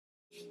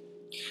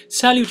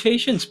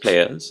Salutations,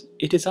 players!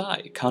 It is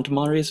I, Count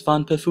Marius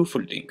van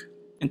Perfufeldink,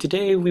 and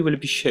today we will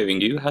be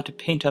showing you how to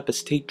paint up a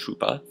state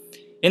trooper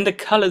in the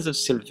colors of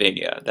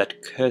Sylvania,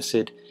 that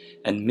cursed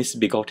and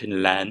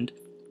misbegotten land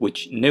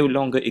which no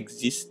longer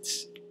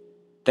exists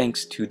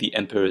thanks to the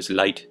Emperor's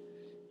light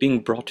being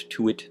brought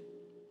to it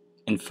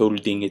and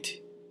folding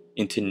it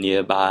into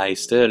nearby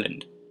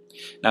Stirland.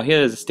 Now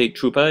here is a state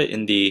trooper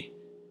in the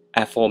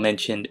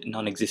aforementioned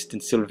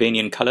non-existent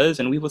Sylvanian colors,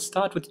 and we will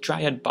start with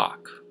Dryad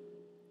Bark.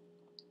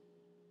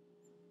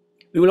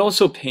 We will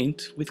also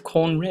paint with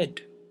Corn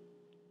Red,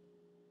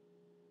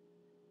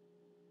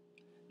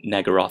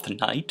 Nagaroth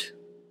Night,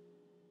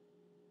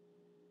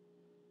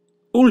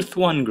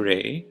 Ulthuan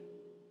Grey,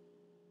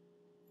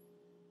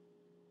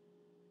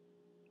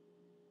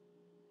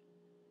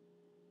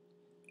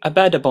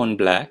 Abadabon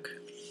Black,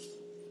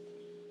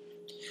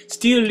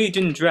 Steel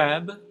Legion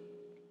Drab,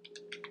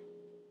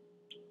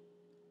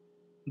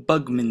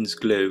 Bugman's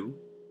Glow,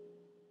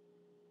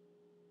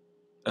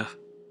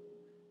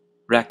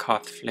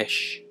 Rakarth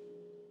Flesh,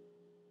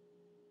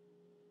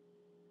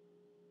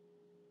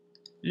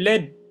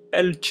 Lead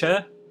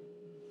Belcher,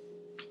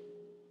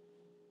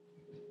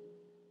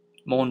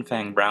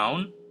 Mornfang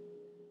Brown,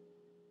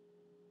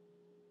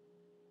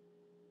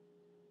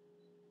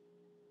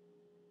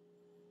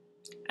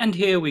 and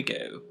here we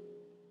go.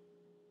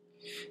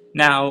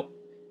 Now,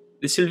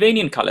 the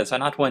Sylvanian colors are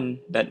not one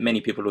that many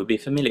people will be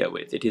familiar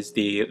with. It is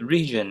the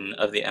region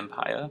of the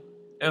Empire.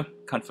 Oh,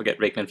 can't forget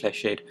Rakeman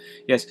Fleshshade.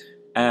 Yes,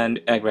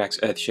 and Agrak's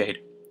Earthshade.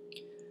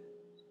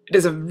 It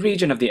is a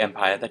region of the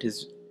Empire that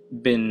has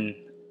been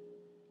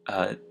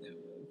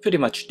pretty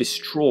much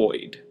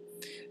destroyed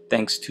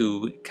thanks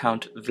to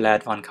Count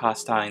Vlad von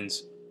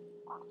Carstein's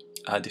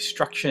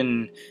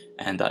destruction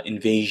and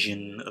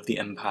invasion of the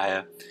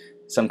Empire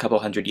some couple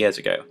hundred years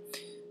ago.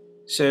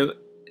 So,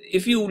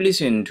 if you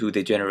listen to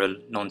the General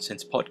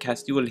Nonsense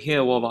podcast, you will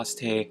hear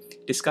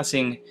WarbossTae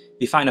discussing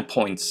the finer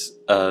points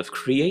of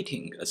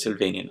creating a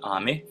Sylvanian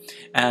army,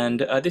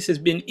 and this has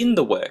been in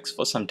the works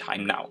for some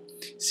time now,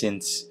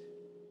 since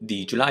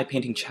the July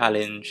Painting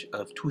Challenge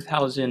of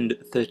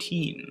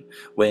 2013,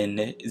 when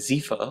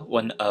Xefa,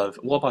 one of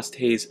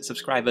WarbossTae's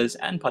subscribers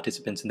and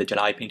participants in the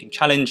July Painting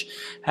Challenge,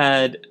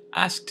 had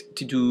asked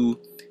to do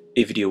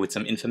a video with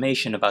some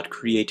information about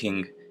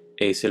creating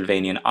a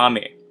Sylvanian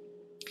army.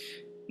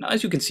 Now,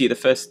 as you can see, the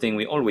first thing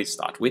we always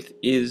start with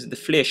is the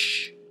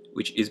flesh,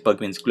 which is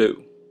Bugman's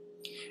Glow.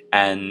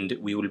 And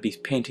we will be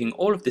painting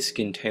all of the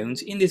skin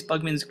tones in this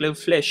Bugman's Glow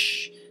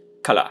flesh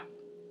color.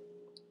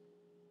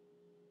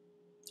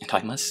 And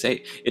I must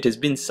say, it has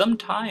been some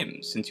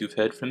time since you've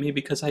heard from me,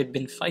 because I've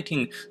been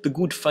fighting the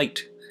good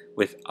fight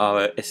with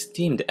our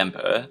esteemed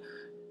Emperor,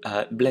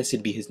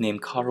 blessed be his name,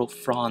 Karl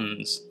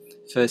Franz,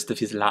 first of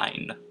his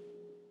line.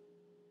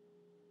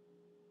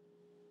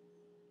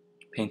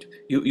 Paint.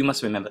 You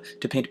must remember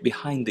to paint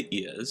behind the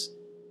ears,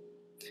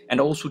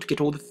 and also to get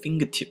all the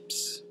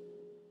fingertips.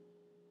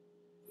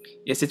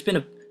 Yes, it's been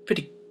a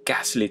pretty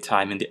ghastly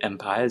time in the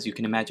Empire, as you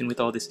can imagine, with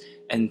all this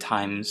end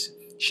times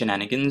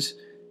shenanigans,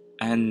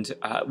 and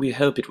we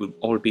hope it will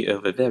all be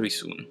over very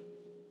soon.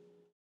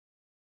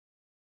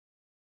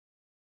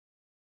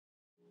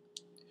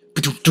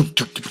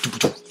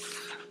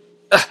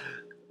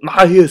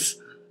 Marius,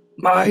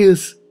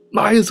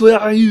 where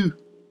are you?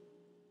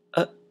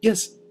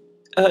 Yes.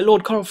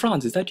 Lord Karl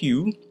Franz, is that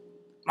you?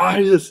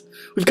 Marius,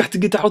 we've got to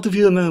get out of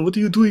here, man. What are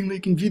you doing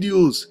making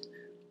videos?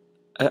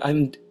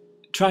 I'm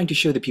trying to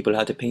show the people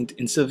how to paint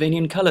in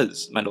Sylvanian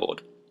colors, my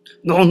lord.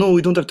 No,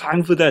 we don't have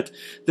time for that.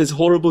 There's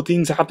horrible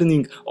things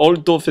happening.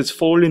 Altdorf has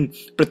fallen.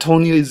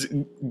 Bretonia is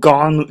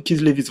gone.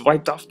 Kislev is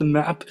wiped off the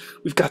map.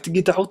 We've got to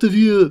get out of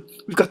here.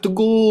 We've got to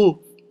go.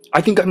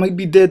 I think I might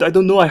be dead. I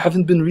don't know. I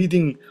haven't been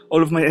reading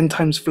all of my end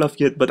times fluff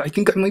yet, but I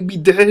think I might be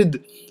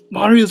dead.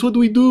 Marius, what do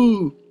we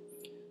do?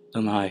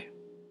 Oh my.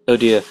 Oh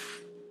dear.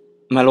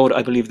 My lord,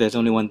 I believe there's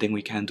only one thing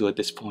we can do at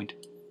this point.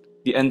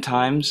 The end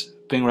times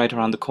being right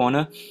around the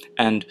corner,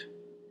 and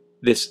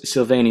this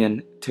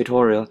Sylvanian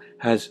Taetorial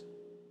has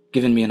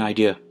given me an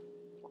idea.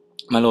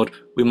 My lord,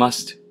 we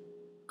must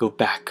go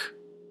back.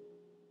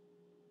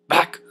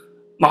 Back?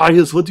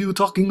 Marius, what are you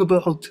talking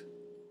about?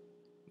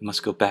 We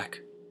must go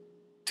back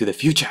to the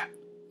future.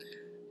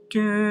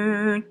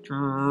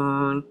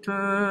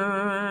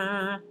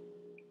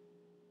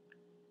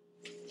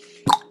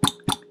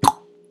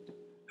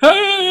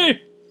 Hey!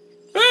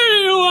 What do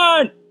you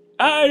want?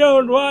 I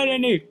don't want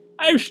any.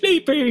 I'm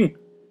sleeping.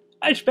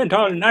 I spent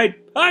all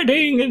night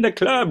partying in the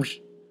clubs.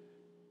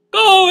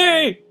 Go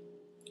away!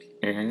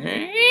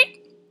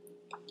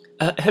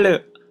 Hello.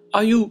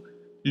 Are you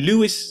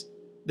Louis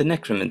the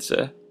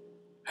Necromancer?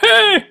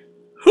 Hey!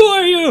 Who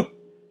are you?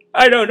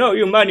 I don't know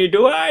you, money,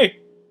 do I?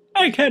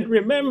 I can't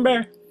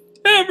remember.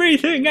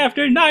 Everything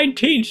after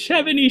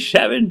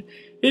 1977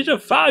 is a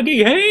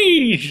foggy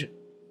haze.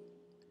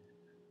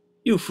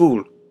 You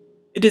fool.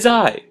 It is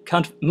I,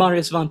 Count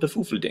Marius van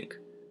Perfufeldink,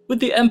 with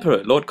the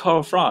Emperor, Lord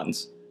Karl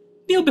Franz.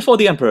 Kneel before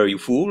the Emperor, you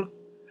fool.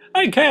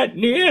 I can't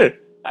kneel.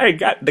 I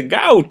got the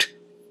gout.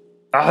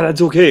 Ah,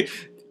 that's okay.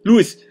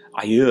 Louis,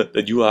 I hear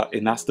that you are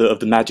a master of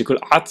the magical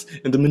arts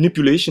and the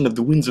manipulation of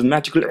the winds of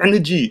magical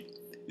energy.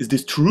 Is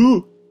this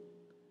true?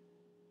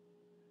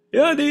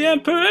 You're the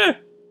Emperor?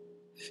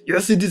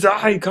 Yes, it is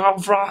I, Karl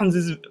Franz.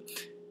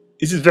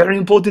 This is very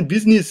important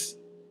business.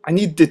 I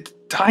need the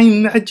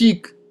time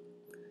magic.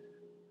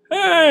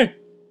 Ah,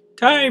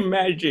 time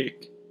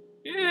magic.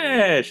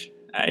 Yes,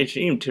 I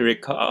seem to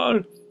recall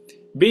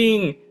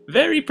being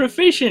very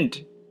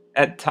proficient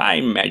at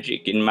time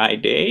magic in my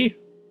day.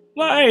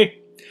 Why,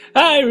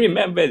 I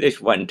remember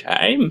this one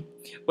time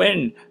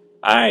when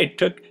I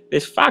took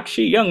this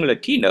foxy young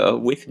Latina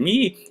with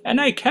me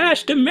and I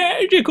cast a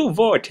magical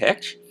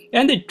vortex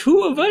and the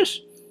two of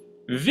us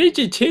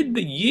visited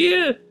the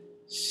year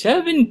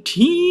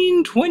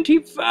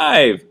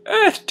 1725,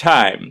 Earth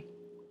time.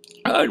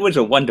 Oh, it was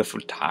a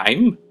wonderful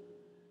time.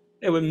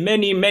 There were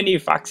many, many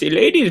foxy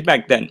ladies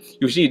back then.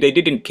 You see, they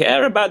didn't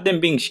care about them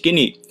being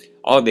skinny.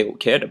 All they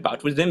cared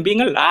about was them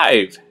being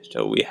alive.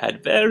 So we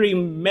had very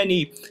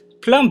many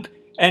plump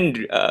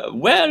and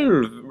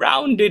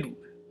well-rounded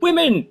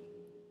women.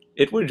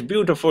 It was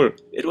beautiful.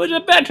 It was a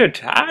better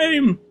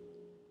time.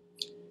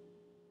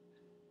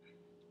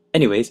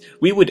 Anyways,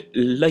 we would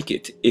like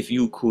it if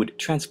you could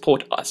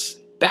transport us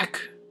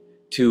back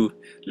to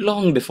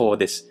long before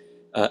this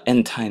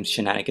end times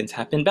shenanigans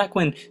happened, back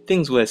when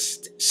things were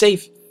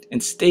safe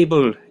and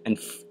stable and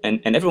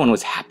everyone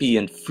was happy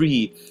and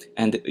free,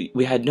 and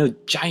we had no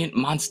giant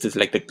monsters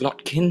like the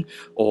Glotkin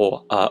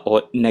or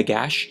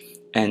Nagash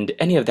and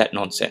any of that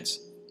nonsense.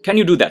 Can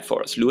you do that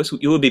for us, Lewis?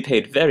 You will be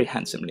paid very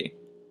handsomely.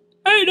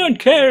 I don't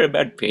care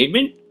about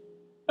payment.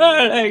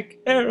 All I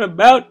care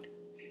about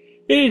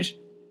is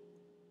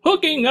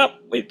hooking up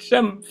with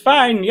some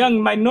fine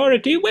young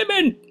minority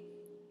women.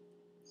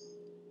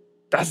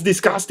 That's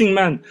disgusting,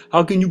 man.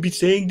 How can you be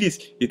saying this?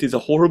 It is a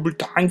horrible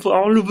time for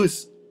all of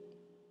us.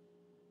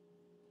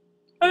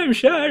 I'm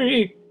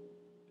sorry.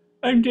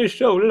 I'm just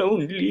so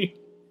lonely.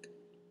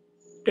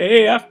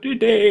 Day after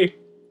day,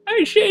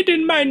 I sit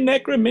in my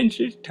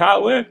necromancer's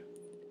tower,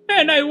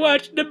 and I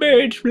watch the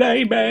birds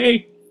fly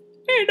by,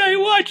 and I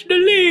watch the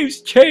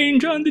leaves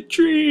change on the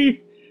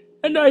tree,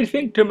 and I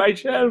think to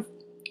myself,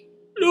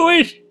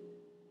 Louis,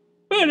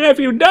 what have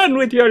you done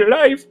with your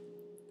life?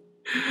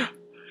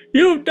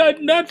 You've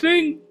done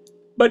nothing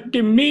but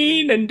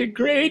demean and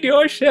degrade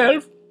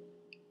yourself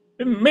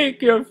and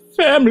make your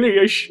family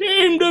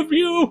ashamed of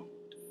you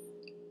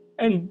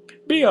and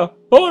be a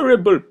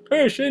horrible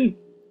person.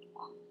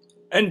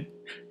 And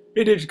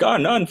it has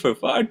gone on for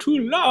far too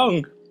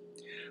long.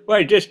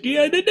 Why, just the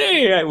other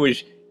day I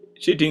was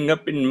sitting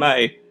up in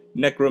my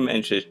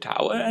necromancer's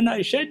tower and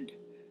I said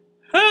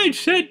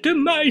to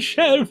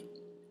myself,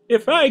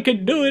 if I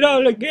could do it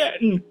all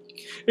again,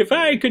 if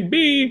I could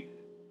be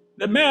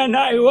the man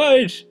I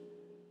was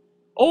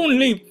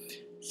only,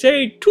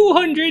 say,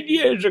 200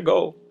 years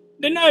ago,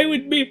 then I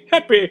would be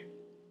happy.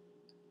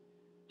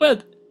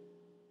 Well,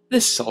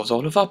 this solves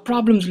all of our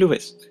problems,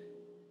 Lewis.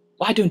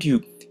 Why don't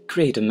you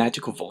create a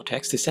magical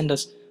vortex to send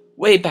us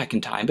way back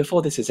in time,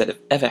 before this has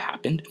ever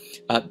happened,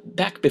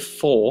 back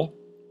before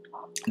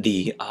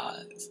the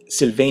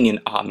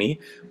Sylvanian army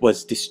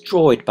was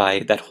destroyed by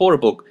that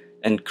horrible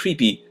and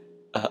creepy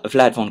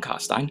Vlad von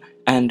Carstein,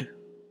 and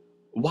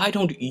why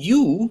don't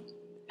you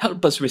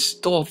help us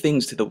restore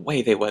things to the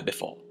way they were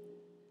before?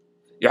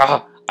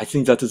 Yeah, I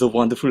think that is a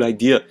wonderful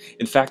idea.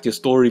 In fact, your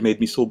story made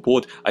me so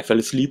bored I fell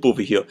asleep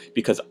over here,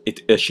 because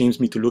it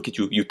shames me to look at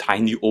you, you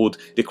tiny old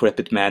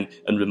decrepit man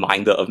and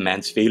reminder of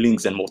man's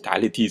failings and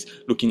mortalities,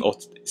 looking all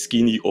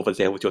skinny over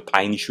there with your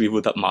tiny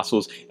shriveled up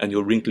muscles and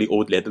your wrinkly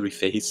old leathery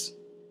face.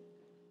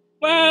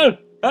 Well,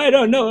 I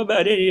don't know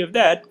about any of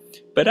that,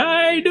 but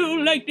I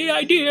do like the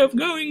idea of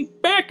going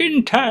back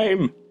in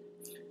time.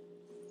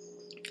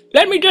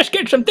 Let me just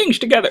get some things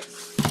together.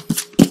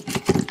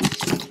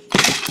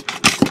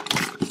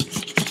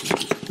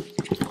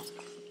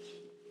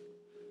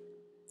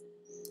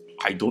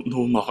 I don't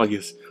know,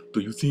 Marius.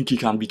 Do you think he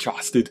can be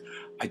trusted?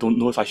 I don't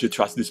know if I should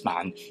trust this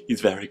man. He's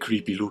very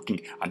creepy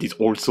looking, and he's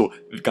also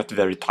got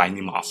very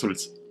tiny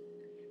muscles.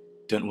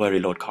 Don't worry,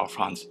 Lord Karl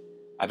Franz.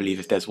 I believe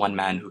if there's one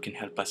man who can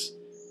help us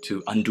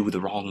to undo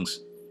the wrongs,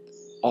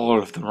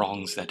 all of the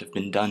wrongs that have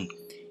been done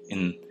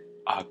in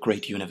our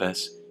great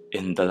universe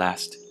in the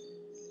last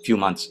few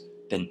months,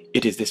 then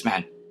it is this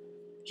man.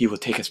 He will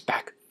take us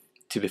back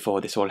to before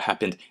this all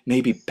happened,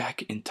 maybe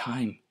back in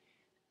time,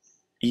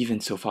 even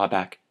so far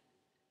back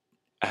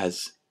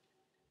as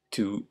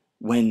to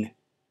when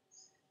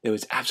there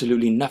was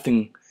absolutely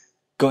nothing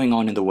going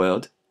on in the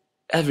world.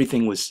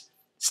 Everything was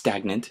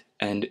stagnant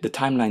and the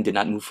timeline did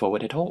not move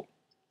forward at all.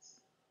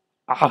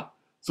 Ah,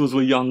 those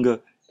were younger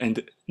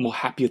and more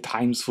happier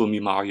times for me,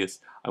 Marius.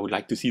 I would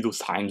like to see those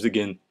times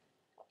again.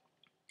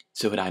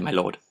 So would I, my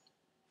lord.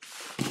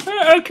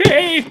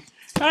 Okay,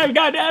 I've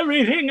got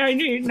everything I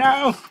need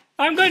now.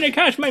 I'm going to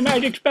cast my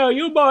magic spell.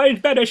 You boys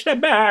better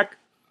step back.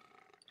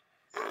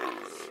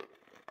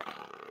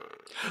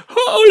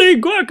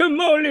 Holy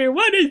guacamole,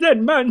 what is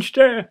that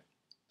monster?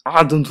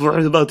 Ah, don't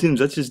worry about him.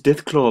 That's just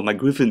Deathclaw, my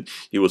griffin.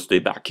 He will stay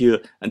back here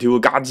and he will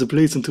guard the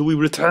place until we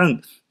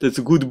return. That's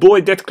a good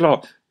boy,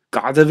 Deathclaw.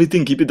 Guard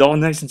everything, keep it all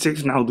nice and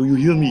safe now, do you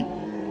hear me?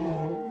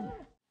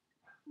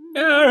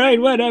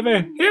 Alright,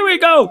 whatever. Here we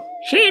go!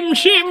 Shim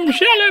shim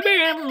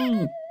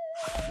shalabim!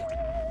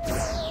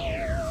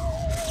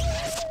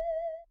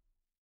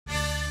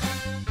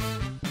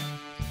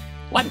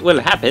 What will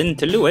happen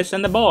to Lewis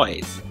and the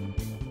boys?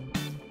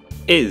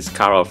 Is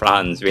Karl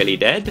Franz really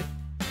dead?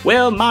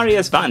 Will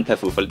Marius van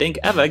Perfufeldink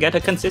ever get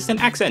a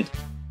consistent accent?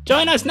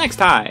 Join us next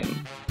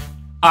time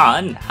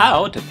on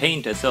How to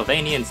Paint a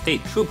Sylvanian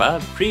State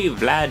Trooper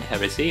Pre-Vlad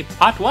Heresy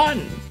Part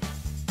 1.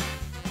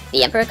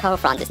 The Emperor Karl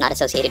Franz is not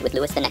associated with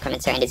Lewis the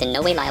Necromancer and is in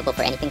no way liable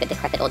for anything the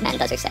decrepit old man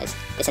does or says.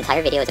 This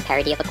entire video is a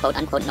parody of a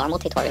quote-unquote normal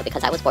tutorial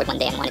because I was bored one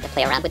day and wanted to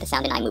play around with the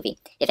sound in iMovie.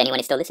 If anyone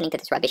is still listening to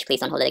this rubbish, please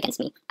don't hold it against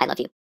me. I love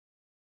you.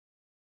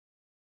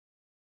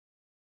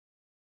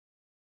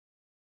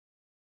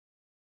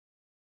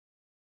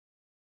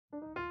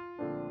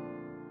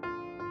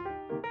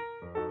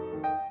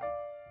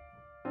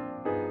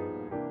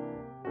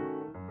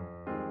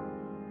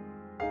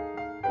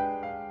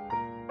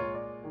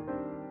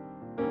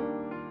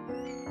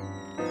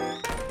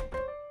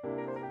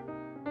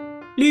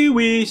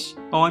 Lewis,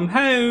 I'm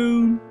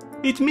home.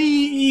 It's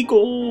me,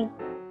 Igor.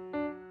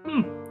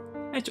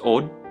 That's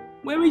odd.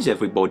 Where is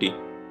everybody?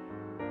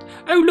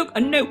 Oh look,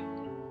 a note.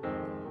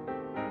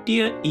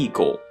 Dear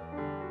Igor,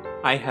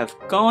 I have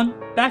gone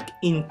back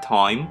in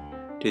time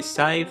to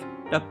save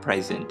the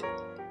present.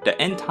 The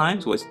end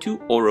times was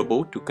too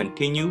horrible to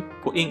continue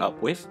putting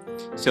up with,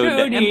 so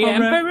the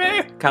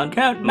Emperor,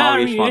 Count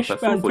Marius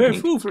van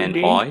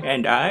Perfufeldink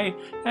and I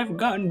have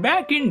gone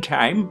back in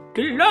time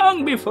to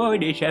long before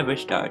this ever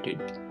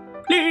started.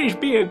 Please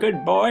be a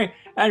good boy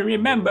and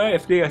remember,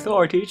 if the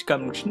authorities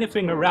come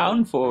sniffing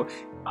around for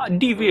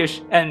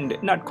devious and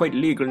not quite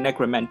legal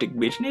necromantic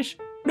business,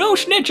 no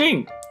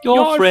snitching!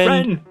 Your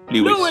friend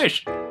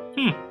Lewis.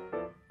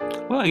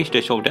 Well, I guess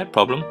they solved that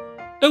problem.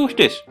 Oh, what's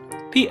this?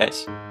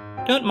 P.S.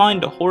 Don't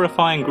mind the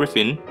horrifying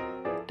griffin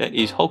that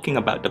is hulking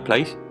about the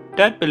place.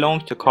 That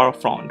belongs to Karl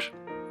Franz.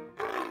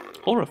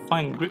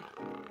 Horrifying griffin.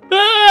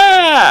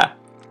 Ah!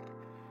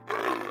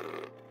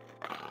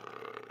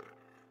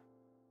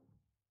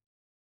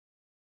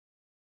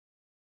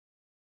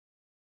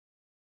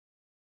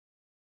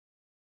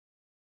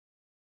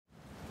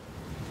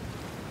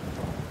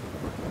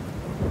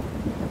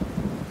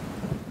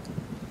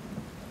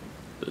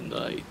 The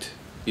night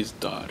is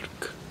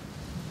dark.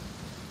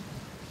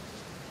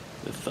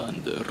 The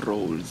thunder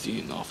rolls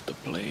in off the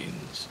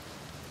plains.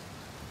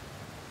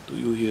 Do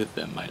you hear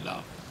them, my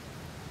love?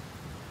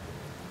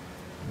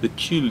 The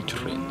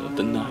children of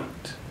the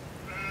night.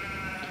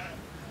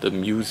 The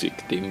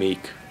music they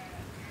make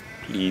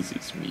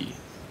pleases me.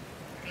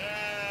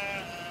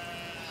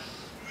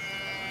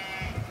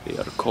 They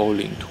are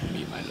calling to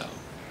me, my love,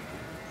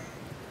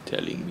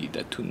 telling me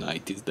that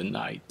tonight is the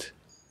night.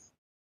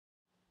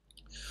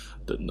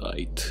 The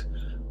night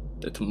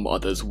that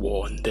mothers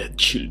warn their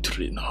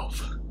children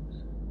of.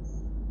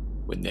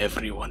 When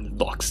everyone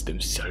locks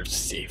themselves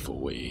safe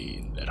away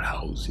in their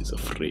houses,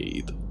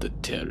 afraid of the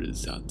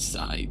terrors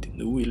outside in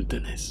the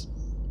wilderness,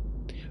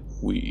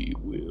 we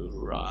will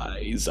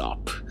rise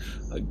up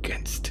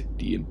against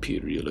the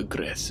imperial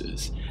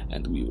aggressors,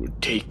 and we will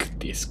take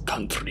this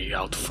country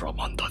out from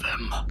under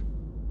them.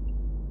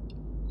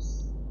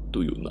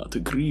 Do you not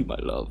agree, my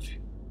love?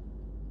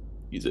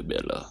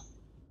 Isabella,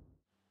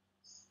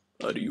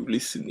 are you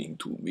listening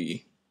to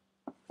me?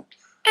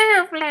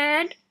 Oh,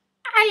 Vlad,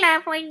 I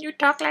love when you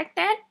talk like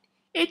that.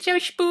 It's so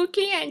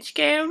spooky and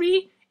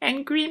scary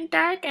and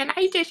grimdark, and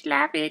I just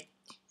love it.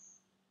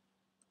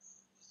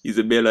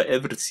 Isabella,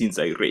 ever since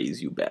I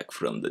raise you back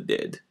from the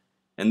dead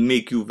and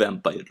make you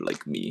vampire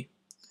like me,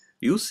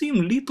 you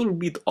seem little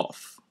bit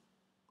off.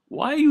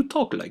 Why you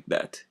talk like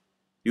that?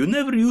 You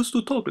never used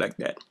to talk like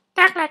that.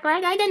 Talk like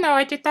what? I don't know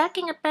what you're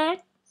talking about.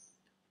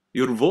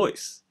 Your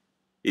voice,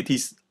 it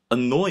is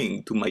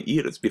annoying to my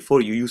ears.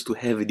 Before you used to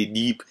have the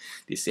deep,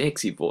 the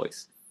sexy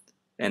voice.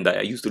 And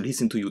I used to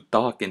listen to you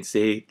talk and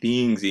say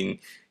things in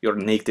your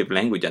native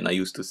language, and I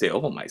used to say,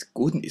 oh my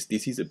goodness,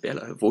 this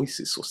Isabella, her voice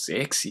is so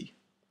sexy.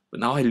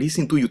 But now I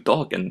listen to you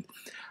talk and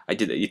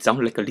it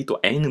sounds like a little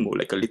animal,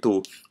 like a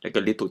little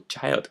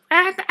child.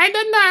 I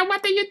don't know.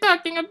 What are you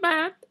talking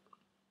about?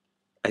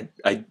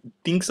 I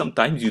think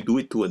sometimes you do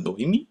it to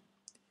annoy me.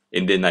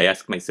 And then I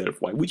ask myself,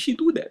 why would she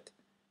do that?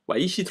 Why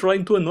is she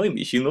trying to annoy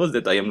me? She knows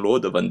that I am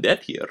Lord of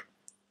Undeath here.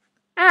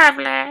 Ah,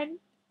 Vlad,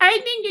 I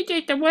think you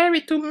just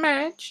worry too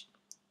much.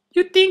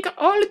 You think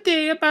all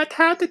day about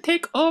how to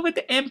take over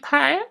the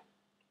empire,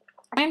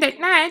 and at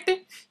night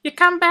you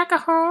come back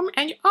home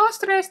and you're all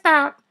stressed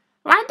out.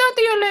 Why don't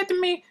you let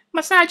me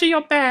massage your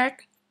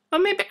back, or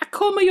maybe I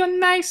comb your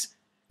nice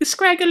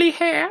scraggly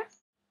hair,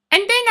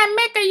 and then I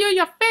make you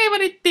your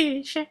favorite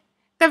dish,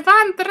 the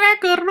Van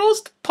Drago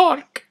roast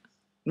pork.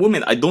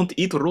 Woman, I don't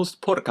eat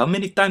roast pork. How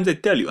many times I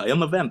tell you I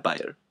am a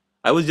vampire?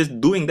 I was just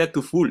doing that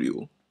to fool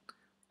you.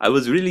 I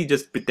was really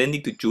just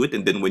pretending to chew it,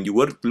 and then when you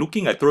weren't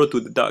looking, I throw it to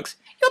the dogs.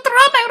 You throw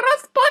my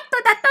roast pork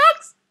to the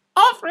dogs?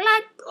 Oh,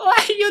 Vlad,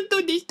 why you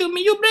do this to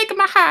me? You break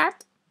my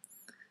heart.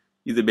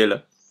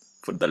 Isabella,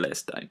 for the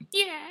last time.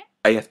 Yeah.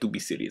 I have to be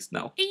serious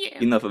now. Yeah.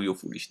 Enough of your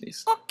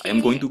foolishness. Okay. I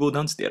am going to go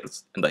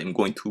downstairs, and I am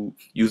going to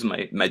use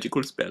my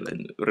magical spell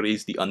and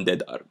raise the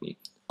undead army.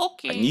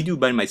 Okay. I need you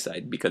by my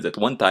side, because at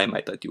one time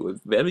I thought you were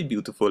very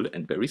beautiful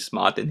and very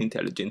smart and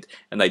intelligent,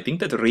 and I think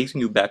that raising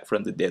you back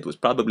from the dead was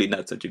probably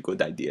not such a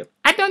good idea.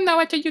 I don't know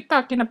what you're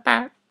talking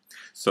about.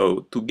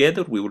 So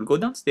together we will go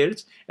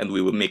downstairs, and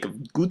we will make a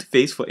good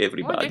face for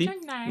everybody, Oh,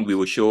 that's nice. and we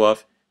will show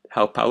off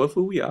how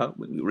powerful we are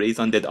when we raise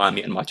undead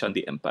army and march on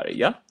the Empire,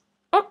 yeah?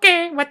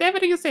 Okay,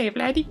 whatever you say,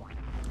 Vladdy.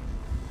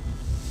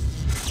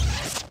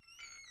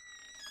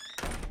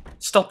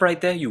 Stop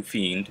right there, you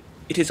fiend.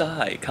 It is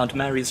I, Count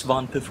Marius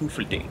von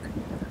Perfufeldink.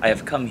 I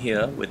have come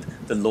here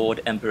with the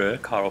Lord Emperor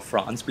Karl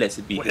Franz,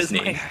 blessed be his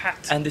name,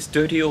 and this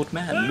dirty old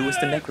man, Louis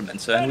the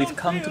Necromancer, and we've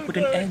come to put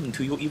an end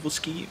to your evil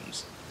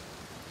schemes.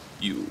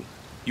 You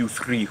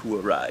three who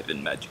arrive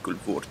in Magical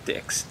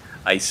Vortex,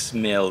 I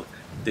smell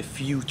the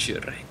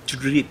future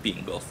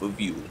dripping off of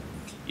you.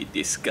 It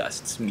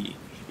disgusts me.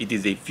 It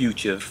is a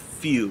future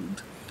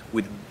filled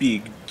with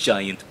big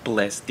giant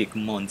plastic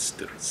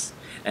monsters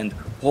and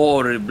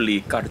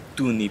horribly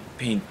cartoony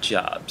paint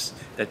jobs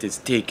that is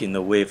taken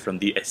away from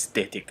the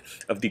aesthetic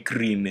of the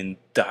grim and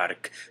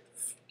dark.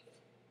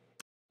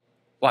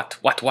 What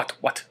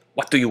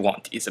do you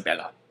want,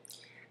 Isabella?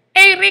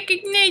 I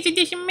recognize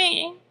this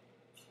man.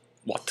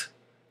 What?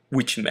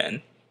 Which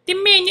man? The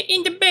man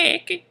in the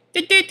back.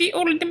 The dirty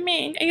old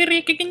man. I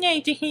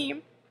recognize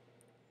him.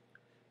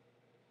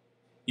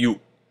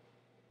 You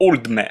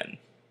old man.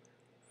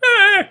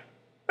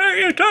 Are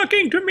you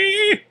talking to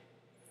me?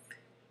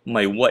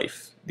 My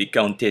wife, the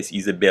Countess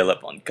Isabella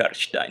von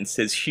Karstein,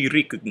 says she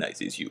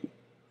recognizes you.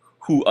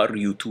 Who are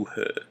you to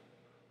her?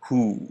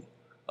 Who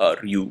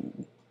are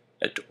you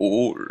at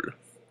all?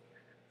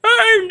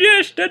 I'm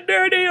just a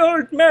dirty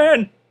old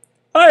man.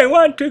 I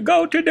want to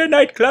go to the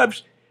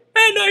nightclubs,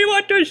 and I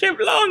want to sip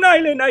Long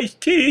Island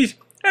iced teas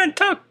and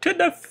talk to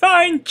the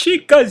fine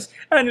chicas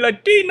and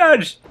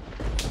Latinas.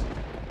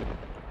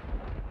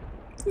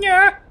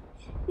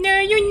 No,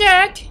 you're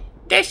not.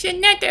 That's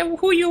not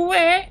who you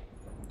were.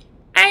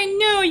 I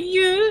know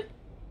you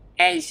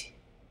as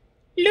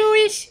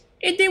Louis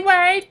the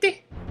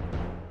White.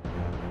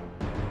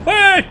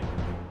 What?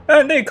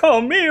 And they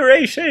call me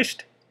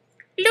racist?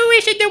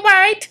 Louis the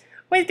White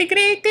was the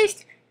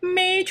greatest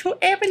mage who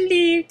ever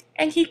lived,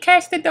 and he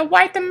casted the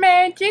white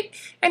magic,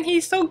 and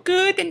he's so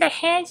good and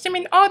handsome,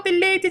 and all the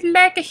ladies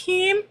like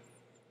him.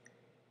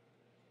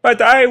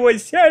 But I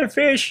was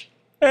selfish,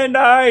 and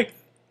I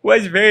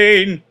was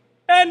vain,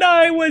 and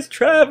I was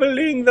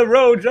traveling the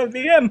roads of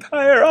the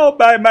Empire all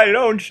by my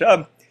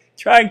lonesome,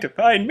 trying to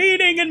find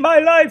meaning in my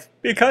life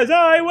because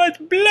I was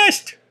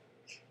blessed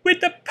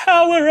with the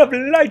power of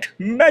light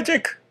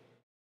magic.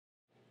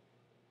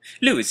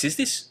 Louis, is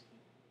this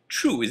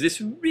true? Is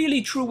this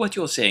really true what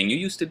you're saying? You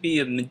used to be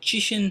a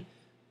magician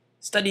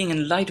studying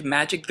in light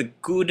magic, the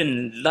good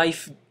and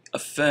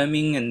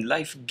life-affirming and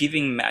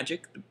life-giving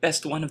magic, the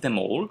best one of them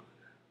all?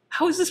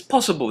 How is this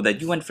possible that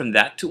you went from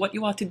that to what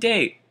you are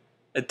today?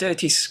 A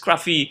dirty,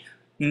 scruffy,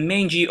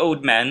 mangy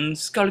old man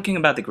skulking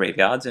about the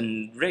graveyards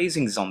and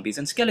raising zombies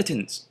and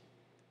skeletons.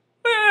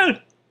 Well,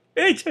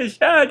 it's a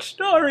sad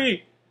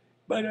story,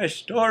 but a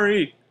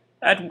story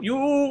that you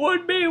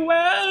would be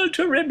well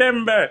to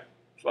remember,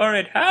 for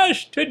it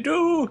has to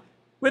do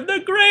with the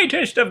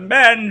greatest of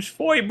man's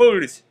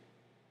foibles,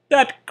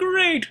 that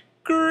great,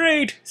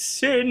 great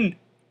sin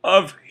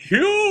of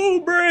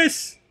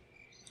hubris.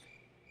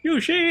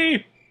 You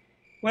see,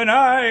 when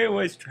I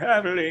was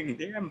traveling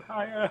the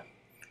Empire,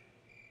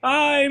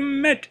 I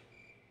met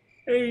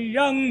a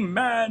young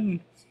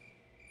man,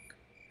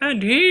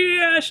 and he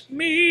asked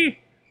me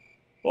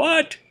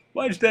what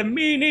was the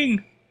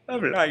meaning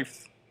of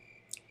life.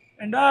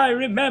 And I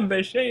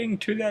remember saying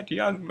to that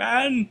young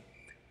man,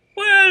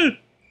 well,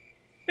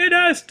 it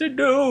has to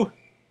do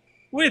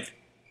with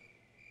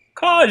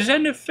cause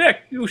and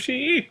effect, you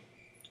see.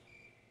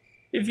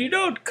 If you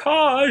don't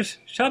cause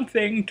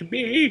something to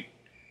be,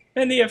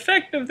 then the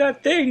effect of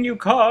that thing you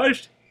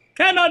caused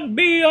cannot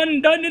be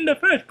undone in the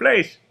first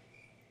place.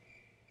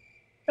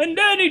 And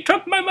then he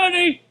took my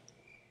money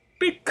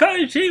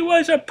because he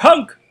was a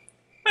punk.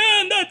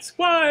 And that's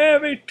why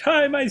every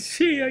time I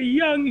see a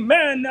young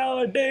man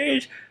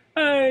nowadays,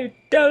 I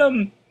tell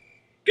him,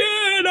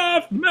 get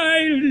off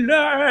my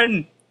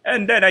lawn.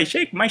 And then I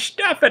shake my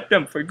staff at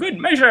them for good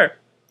measure.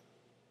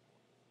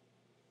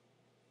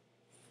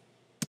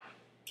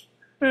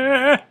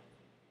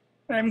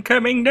 I'm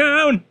coming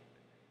down.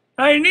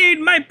 I need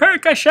my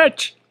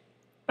Percocet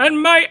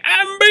and my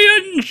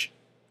ambience.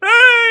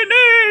 I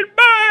need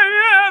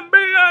my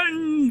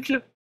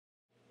ambience.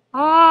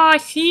 Oh,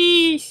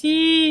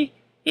 see.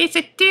 It's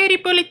a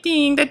terrible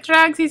thing. The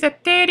drugs is a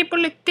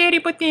terrible,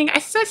 terrible thing.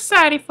 I'm so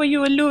sorry for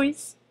you,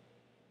 Louis.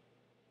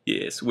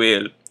 Yes,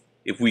 well,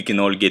 if we can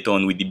all get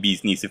on with the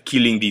business of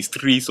killing these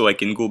three so I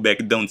can go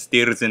back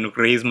downstairs and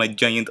raise my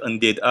giant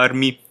undead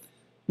army.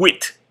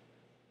 Wait,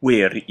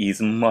 where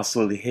is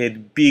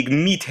Musclehead Big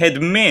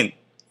Meathead Man?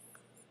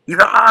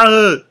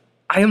 Ah,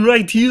 I am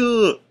right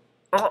here.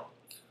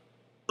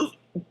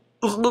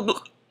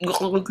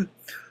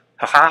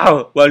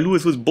 Haha! While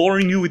Lewis was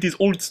boring you with his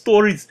old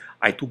stories,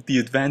 I took the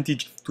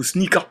advantage to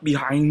sneak up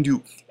behind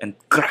you and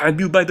grab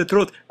you by the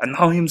throat, and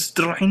now I'm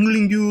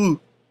strangling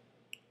you.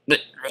 No,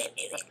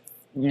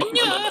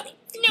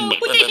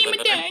 put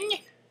him down.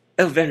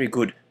 Oh, very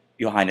good,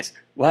 Your Highness.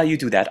 While you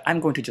do that, I'm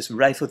going to just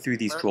rifle through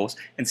these drawers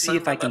and see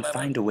if I can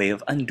find a way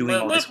of undoing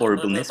all this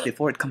horribleness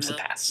before it comes to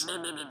pass.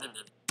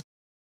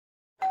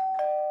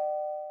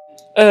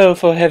 Oh,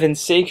 for heaven's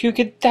sake, who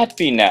could that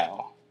be now?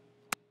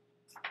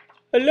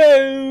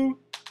 Hello?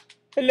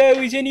 Hello,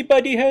 is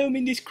anybody home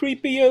in this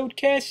creepy old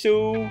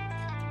castle?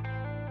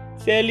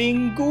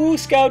 Selling Ghoul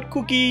Scout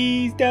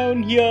cookies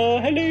down here.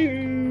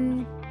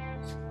 Hello?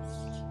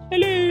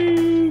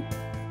 Hello?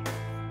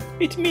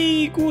 It's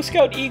me, Ghoul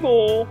Scout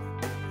Eagle.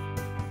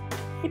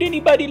 Would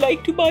anybody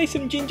like to buy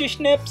some ginger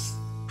snaps?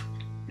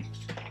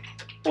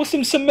 Or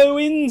some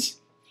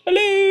Samoans?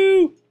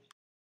 Hello?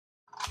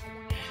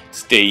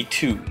 Stay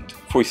tuned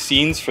for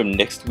scenes from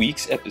next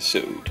week's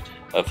episode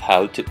of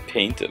How to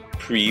Paint a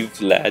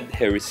Pre-Vlad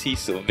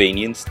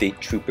Sylvanian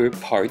State Trooper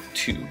Part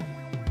 2.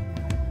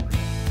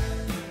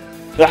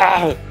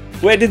 Ah!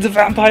 Where did the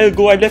vampire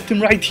go? I left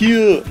him right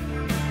here!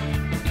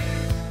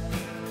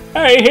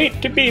 I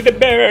hate to be the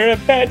bearer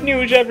of bad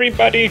news,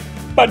 everybody,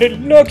 but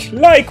it looks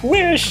like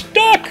we're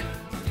stuck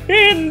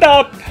in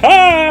the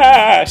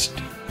past!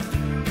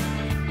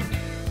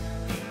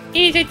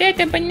 Is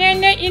that a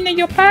banana in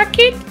your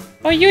pocket?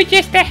 Or you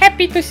just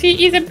happy to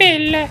see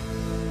Isabella?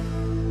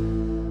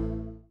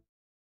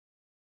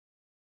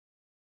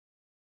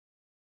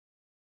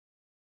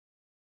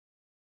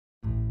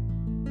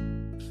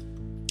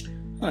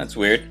 Oh, that's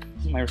weird.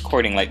 My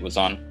recording light was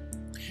on.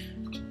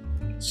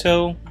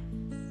 So,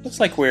 looks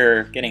like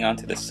we're getting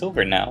onto the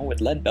silver now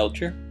with Lead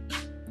Belcher.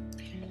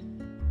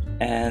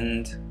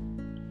 And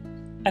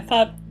I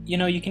thought, you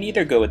know, you can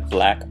either go with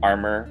black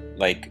armor,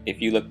 like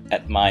if you look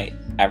at my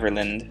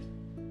Averland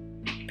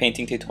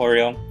painting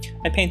tutorial,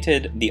 I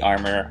painted the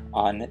armor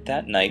on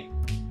that knight,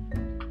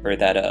 or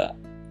that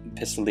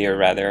pistolier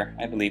rather,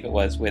 I believe it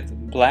was, with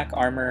black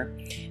armor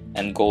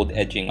and gold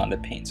edging on the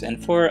paints.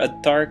 And for a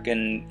dark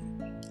and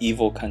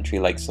evil country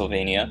like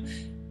Sylvania,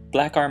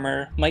 black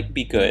armor might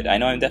be good. I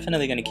know I'm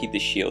definitely going to keep the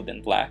shield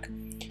in black,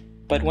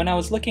 but when I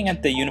was looking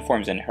at the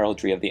uniforms and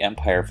heraldry of the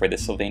Empire for the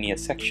Sylvania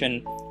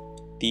section,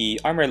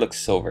 the armor looks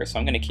silver, so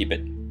I'm going to keep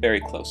it very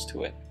close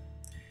to it.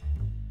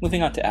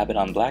 Moving on to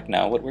Abaddon Black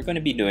now, what we're going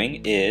to be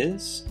doing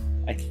is,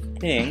 I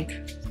think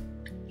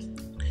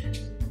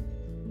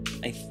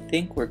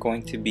we're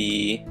going to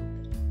be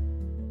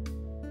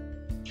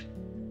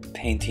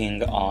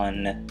painting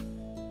on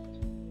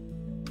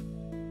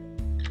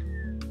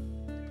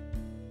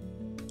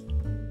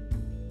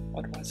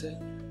what was it?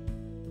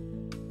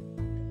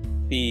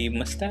 The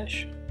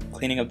mustache?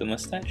 Cleaning up the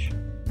mustache?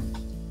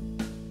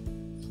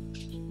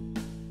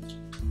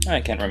 I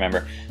can't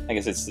remember. I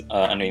guess it's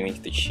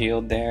underneath the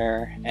shield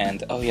there.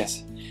 And oh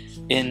yes,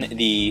 in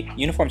the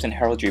Uniforms and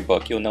Heraldry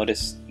book, you'll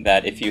notice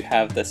that if you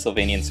have the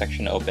Sylvanian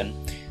section open,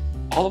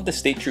 all of the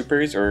state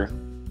troopers, or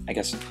I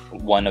guess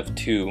one of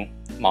two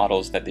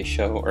models that they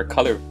show, or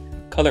color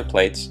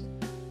plates,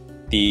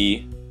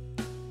 the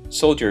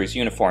soldiers'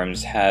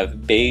 uniforms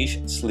have beige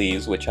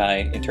sleeves, which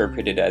I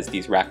interpreted as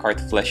these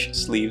Rackart flesh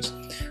sleeves,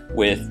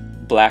 with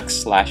black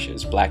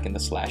slashes, black in the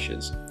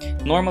slashes.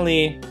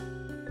 Normally,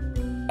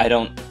 I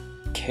don't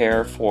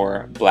care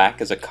for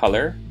black as a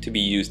color to be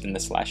used in the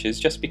slashes,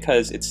 just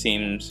because it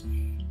seems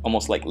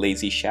almost like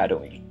lazy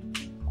shadowing.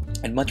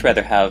 I'd much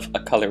rather have a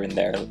color in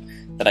there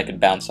that I could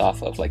bounce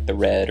off of, like the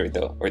red or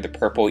the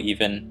purple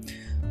even.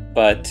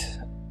 But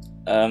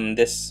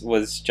this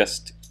was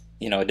just,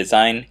 you know, a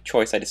design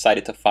choice. I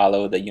decided to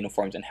follow the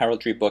Uniforms and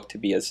Heraldry book to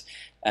be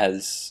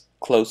as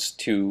close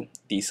to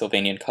the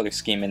Sylvanian color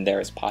scheme in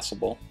there as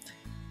possible.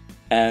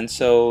 And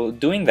so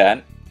doing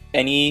that,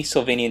 any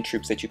Sylvanian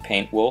troops that you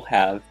paint will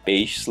have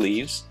beige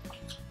sleeves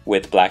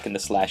with black in the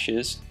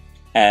slashes,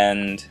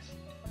 and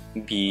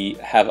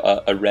have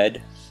a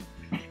red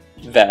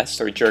vest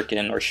or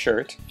jerkin or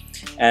shirt,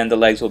 and the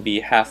legs will be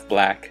half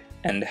black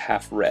and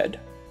half red.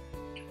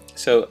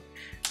 So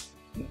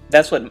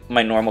that's what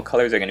my normal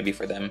colors are going to be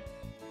for them,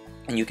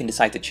 and you can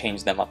decide to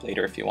change them up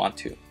later if you want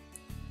to.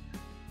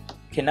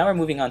 Okay, now we're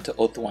moving on to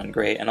Othuan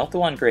Gray, and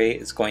Othuan Gray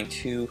is going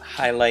to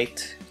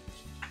highlight,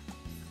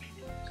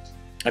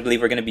 I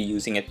believe we're going to be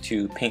using it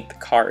to paint the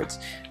cards.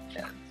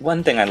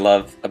 One thing I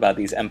love about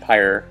these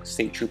Empire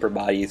State Trooper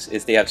bodies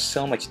is they have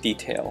so much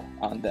detail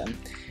on them,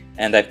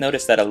 and I've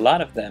noticed that a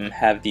lot of them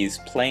have these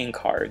playing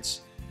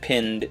cards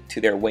pinned to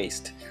their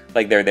waist,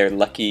 like they're their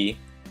lucky,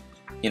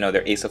 you know,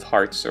 their Ace of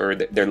Hearts or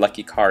their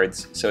lucky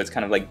cards, so it's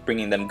kind of like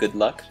bringing them good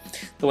luck.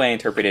 The way I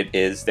interpret it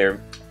is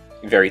they're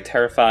very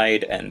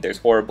terrified and there's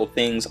horrible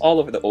things all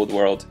over the old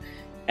world,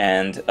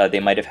 and they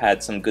might have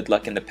had some good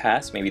luck in the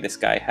past. Maybe this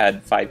guy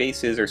had 5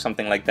 aces or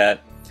something like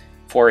that,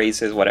 4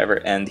 aces, whatever,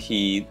 and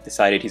he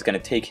decided he's going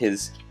to take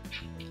his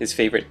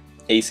favorite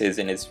aces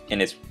in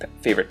his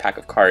favorite pack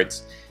of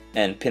cards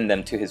and pin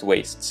them to his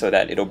waist so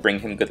that it'll bring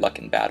him good luck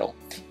in battle.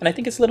 And I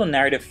think it's little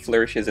narrative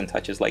flourishes and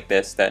touches like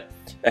this that,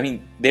 I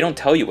mean, they don't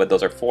tell you what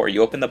those are for.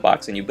 You open the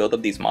box and you build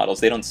up these models.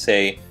 They don't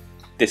say,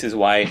 this is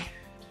why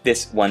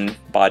this one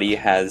body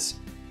has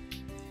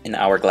an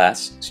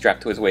hourglass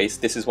strapped to his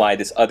waist. This is why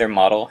this other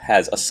model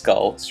has a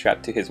skull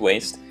strapped to his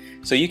waist.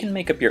 So you can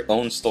make up your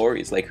own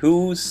stories, like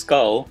whose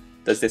skull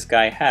does this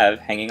guy have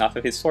hanging off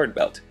of his sword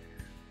belt?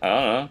 I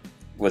don't know.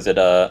 Was it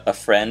a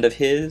friend of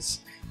his?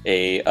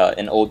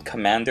 An old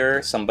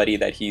commander? Somebody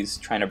that he's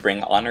trying to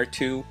bring honor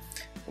to?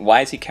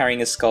 Why is he carrying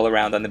his skull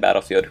around on the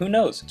battlefield? Who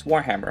knows? It's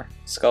Warhammer.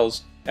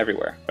 Skulls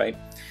everywhere, right?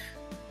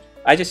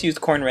 I just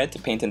used corn red to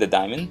paint in the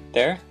diamond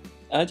there,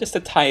 just to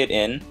tie it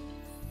in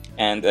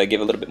and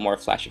give a little bit more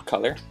flash of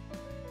color.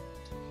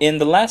 In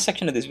the last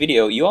section of this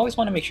video, you always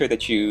want to make sure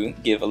that you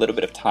give a little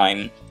bit of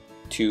time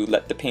to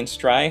let the paints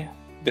dry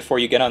before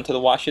you get onto the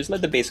washes.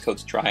 Let the base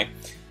coats dry.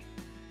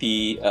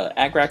 The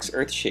Agrax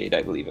Earthshade,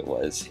 I believe it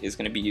was, is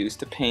going to be used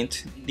to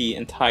paint the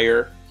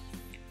entire,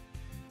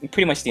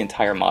 pretty much the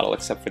entire model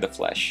except for the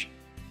flesh.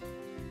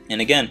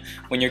 And again,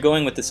 when you're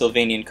going with the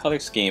Sylvanian color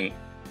scheme,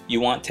 you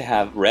want to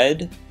have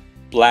red,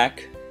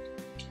 black,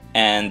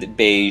 and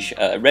beige.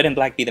 Red and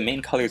black be the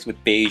main colors,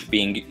 with beige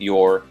being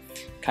your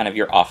kind of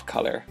your off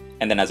color.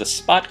 And then as a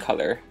spot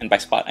color, and by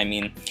spot I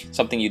mean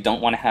something you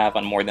don't want to have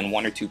on more than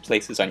 1 or 2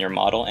 places on your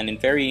model, and in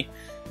very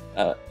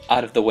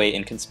out of the way,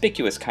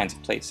 inconspicuous kinds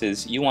of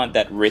places, you want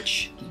that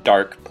rich,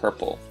 dark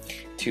purple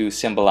to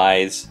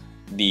symbolize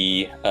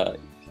the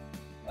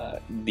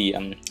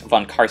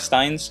von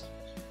Karstein's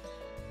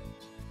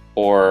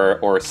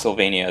or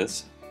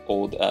Sylvania's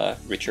old,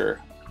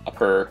 richer,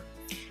 upper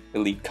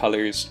elite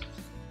colors.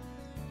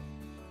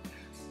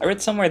 I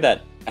read somewhere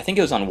that, I think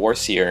it was on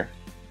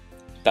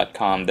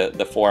warseer.com,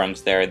 the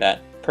forums there, that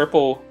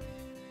purple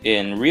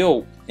in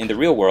the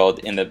real world,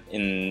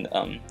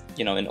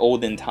 in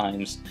olden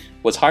times,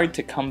 was hard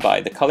to come by.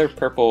 The color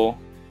purple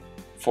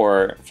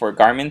for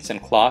garments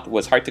and cloth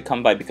was hard to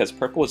come by because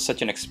purple was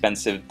such an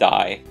expensive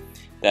dye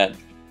that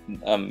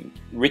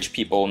rich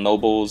people,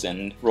 nobles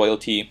and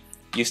royalty,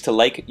 used to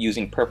like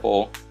using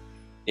purple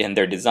in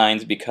their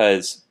designs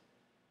because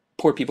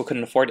poor people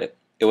couldn't afford it.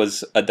 It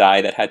was a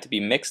dye that had to be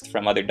mixed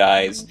from other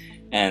dyes,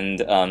 and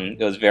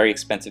it was very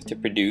expensive to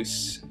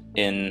produce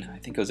in, I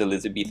think it was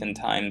Elizabethan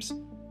times.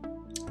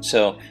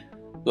 So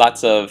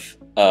lots of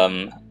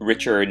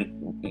richer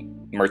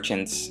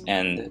merchants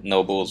and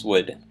nobles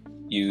would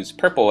use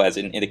purple as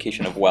an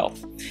indication of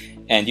wealth.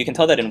 And you can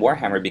tell that in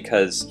Warhammer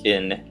because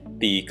in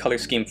the color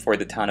scheme for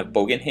the town of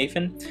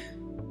Bogenhaven,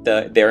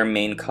 their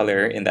main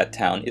color in that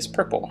town is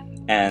purple.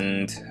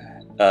 And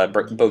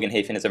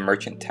Bogenhaven is a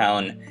merchant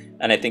town,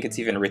 and I think it's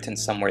even written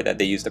somewhere that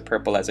they use the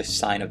purple as a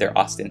sign of their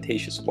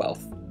ostentatious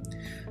wealth.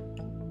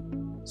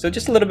 So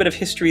just a little bit of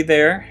history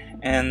there,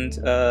 and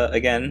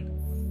again,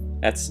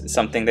 that's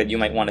something that you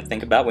might want to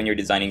think about when you're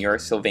designing your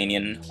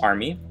Sylvanian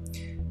army.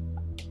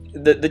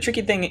 The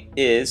tricky thing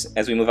is,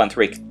 as we move on to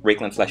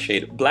Raiklen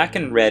Fleshshade, black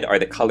and red are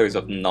the colors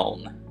of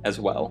Nuln as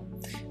well.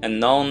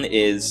 And Nuln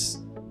is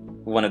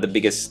one of the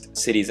biggest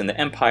cities in the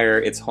Empire.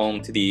 It's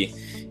home to the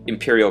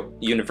Imperial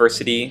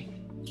University.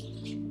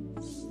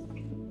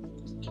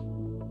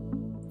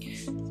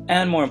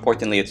 And more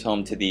importantly, it's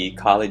home to the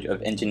College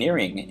of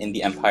Engineering in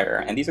the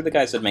Empire. And these are the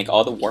guys that make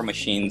all the war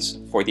machines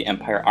for the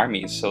Empire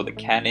armies. So the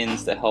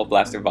cannons, the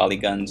Hellblaster volley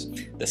guns,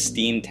 the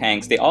steam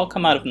tanks, they all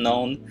come out of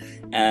Nuln.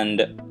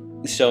 And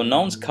so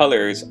Nuln's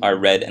colors are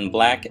red and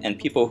black, and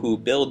people who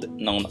build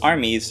Nuln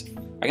armies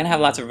are going to have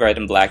lots of red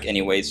and black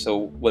anyway. So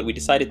what we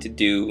decided to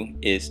do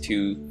is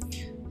to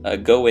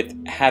go with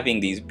having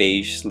these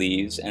beige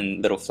sleeves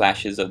and little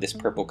flashes of this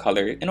purple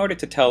color in order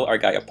to tell our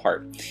guy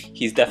apart.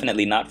 He's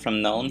definitely not from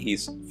Nuln,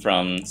 he's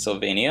from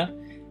Sylvania,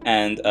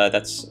 and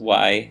that's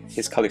why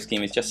his color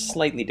scheme is just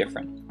slightly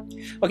different.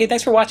 Okay,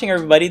 thanks for watching,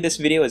 everybody. This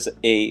video is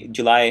a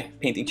July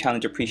Painting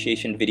Challenge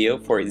appreciation video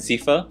for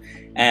Xefa,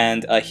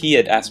 and he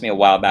had asked me a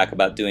while back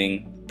about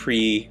doing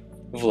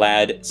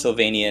pre-Vlad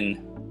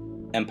Sylvanian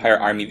Empire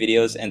Army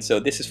videos, and so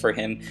this is for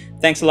him.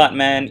 Thanks a lot,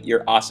 man.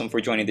 You're awesome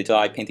for joining the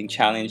July Painting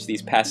Challenge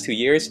these past 2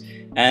 years,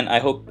 and I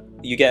hope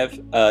you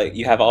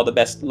have all the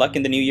best luck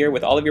in the new year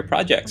with all of your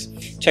projects.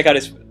 Check out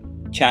his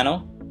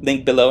channel,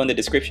 link below in the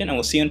description, and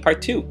we'll see you in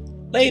part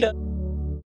 2. Later!